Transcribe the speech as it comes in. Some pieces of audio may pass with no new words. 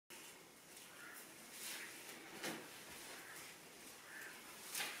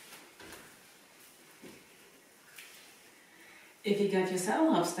if you get your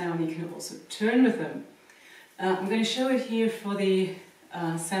saddle hops down, you can also turn with them. I'm going to show it here for the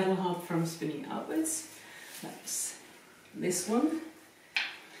saddle hop from spinning outwards. That's this one.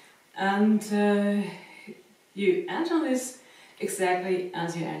 And you enter this exactly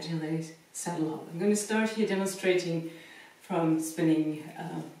as you enter the saddle hop. I'm going to start here demonstrating from spinning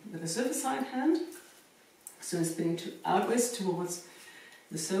with the sofa side hand. So I'm spinning outwards towards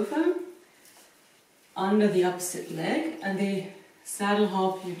the sofa, under the opposite leg, and the saddle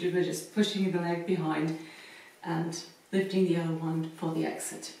hop you do by just pushing the leg behind and lifting the other one for the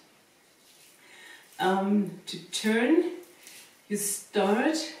exit. To turn, you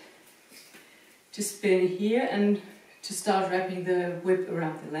start to spin here and to start wrapping the whip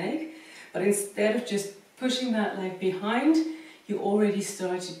around the leg, but instead of just pushing that leg behind, you already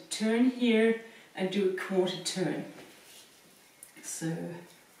start to turn here and do a quarter turn. So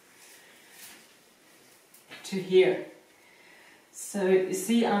to here. So you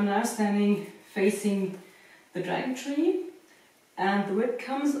see I'm now standing facing the dragon tree, and the whip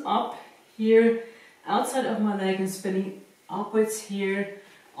comes up here outside of my leg and spinning upwards here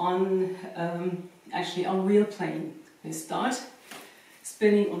on actually on wheel plane. I start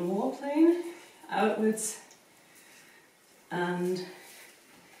spinning on wheel plane outwards, and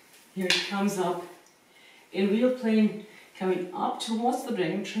here it comes up in wheel plane, coming up towards the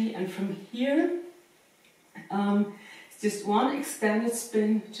dragon tree, and from here it's just one extended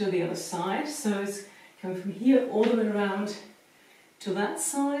spin to the other side. So it's coming from here all the way around to that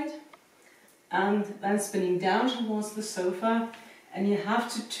side, and then spinning down towards the sofa, and you have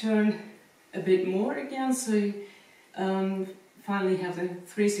to turn a bit more again, so you finally have a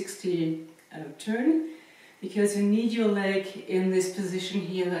 360 turn, because you need your leg in this position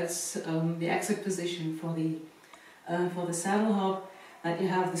here. That's the exit position for the saddle hop, that you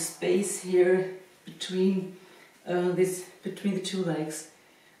have the space here between between the two legs,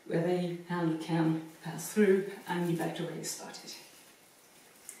 where the handle can pass through, and you're back to where you started.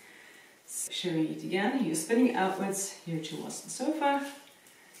 So showing it again, you're spinning outwards here towards the sofa,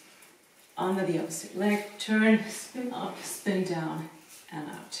 under the opposite leg, turn, spin up, spin down and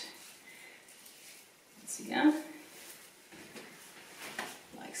out. Once again,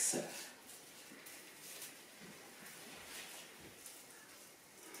 like so.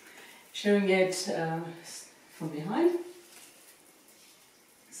 Showing it from behind.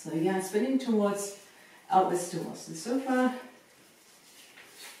 So again, spinning outwards towards the sofa.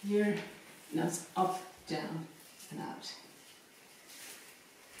 Here, now it's up, down and out.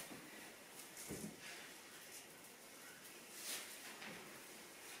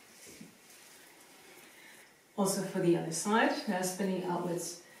 Also for the other side, now spinning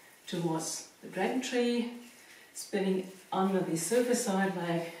outwards towards the dragon tree, spinning under the sofa side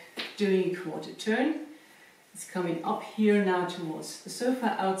leg, doing a quarter turn. It's coming up here now towards the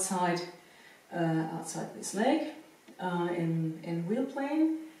sofa outside this leg in wheel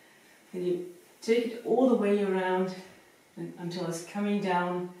plane. Then you take it all the way around until it's coming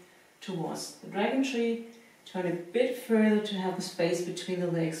down towards the dragon tree. Turn a bit further to have the space between the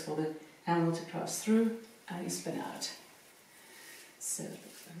legs for the handle to cross through, and you spin out. So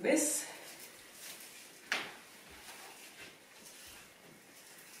like this.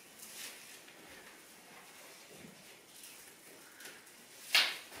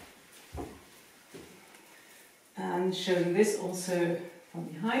 And showing this also from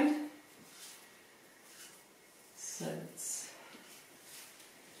behind. So it's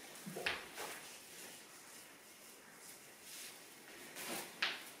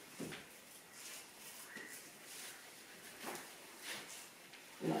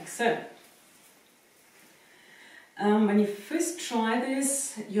like so. When you first try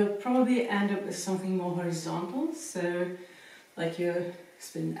this, you'll probably end up with something more horizontal. So like you're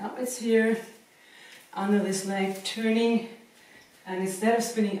spinning upwards here, under this leg, turning, and instead of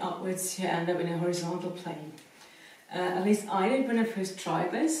spinning upwards, you end up in a horizontal plane. At least I did when I first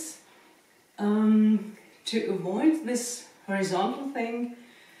tried this. To avoid this horizontal thing,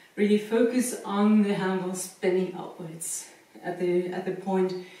 really focus on the handle spinning upwards at the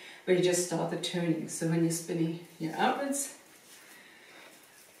point where you just start the turning. So when you're spinning here outwards,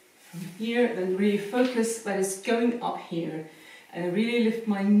 from here, then really focus that it's going up here. And I really lift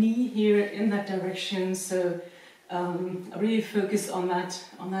my knee here in that direction, so I really focus on that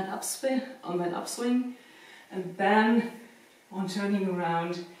upswing, and then on turning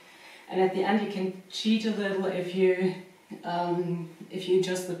around. And at the end, you can cheat a little if you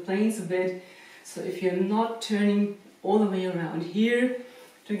adjust the planes a bit. So if you're not turning all the way around here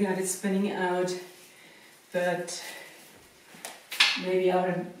to get it spinning out, but maybe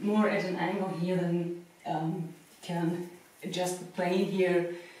more at an angle here, then can adjust the plane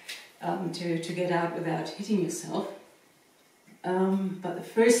here to get out without hitting yourself. But the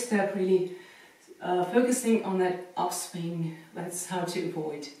first step, really focusing on that upswing, that's how to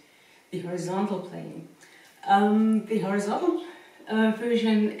avoid the horizontal plane. The horizontal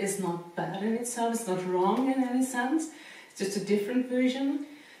version is not bad in itself, it's not wrong in any sense, it's just a different version.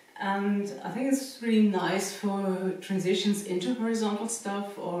 And I think it's really nice for transitions into horizontal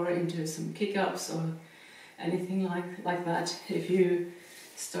stuff or into some kick-ups or anything like that. If you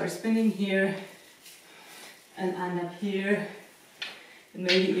start spinning here and end up here, and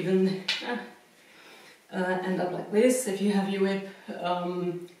maybe even end up like this, if you have your whip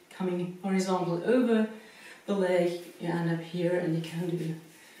coming horizontal over the leg, you end up here and you can do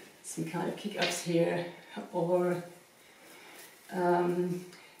some kind of kick-ups here, or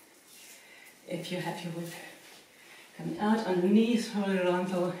if you have your whip coming out underneath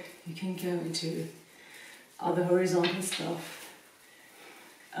horizontal, you can go into other horizontal stuff.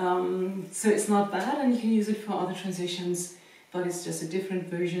 So it's not bad and you can use it for other transitions, but it's just a different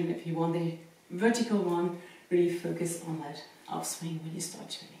version. If you want the vertical one, really focus on that upswing when you start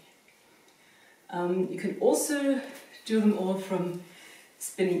turning. You can also do them all from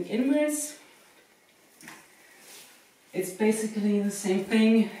spinning inwards. It's basically the same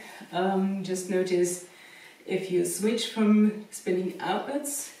thing. Just notice if you switch from spinning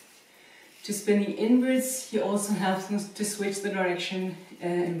outwards to spinning inwards, you also have to switch the direction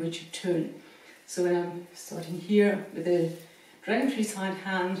in which you turn. So when I'm starting here with the dragon tree side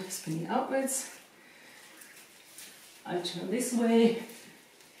hand spinning outwards, I turn this way,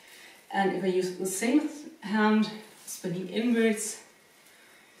 and if I use the same hand spinning inwards,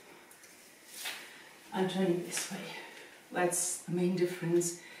 I'm turning this way. That's the main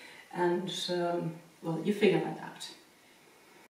difference, and well, you figure that out.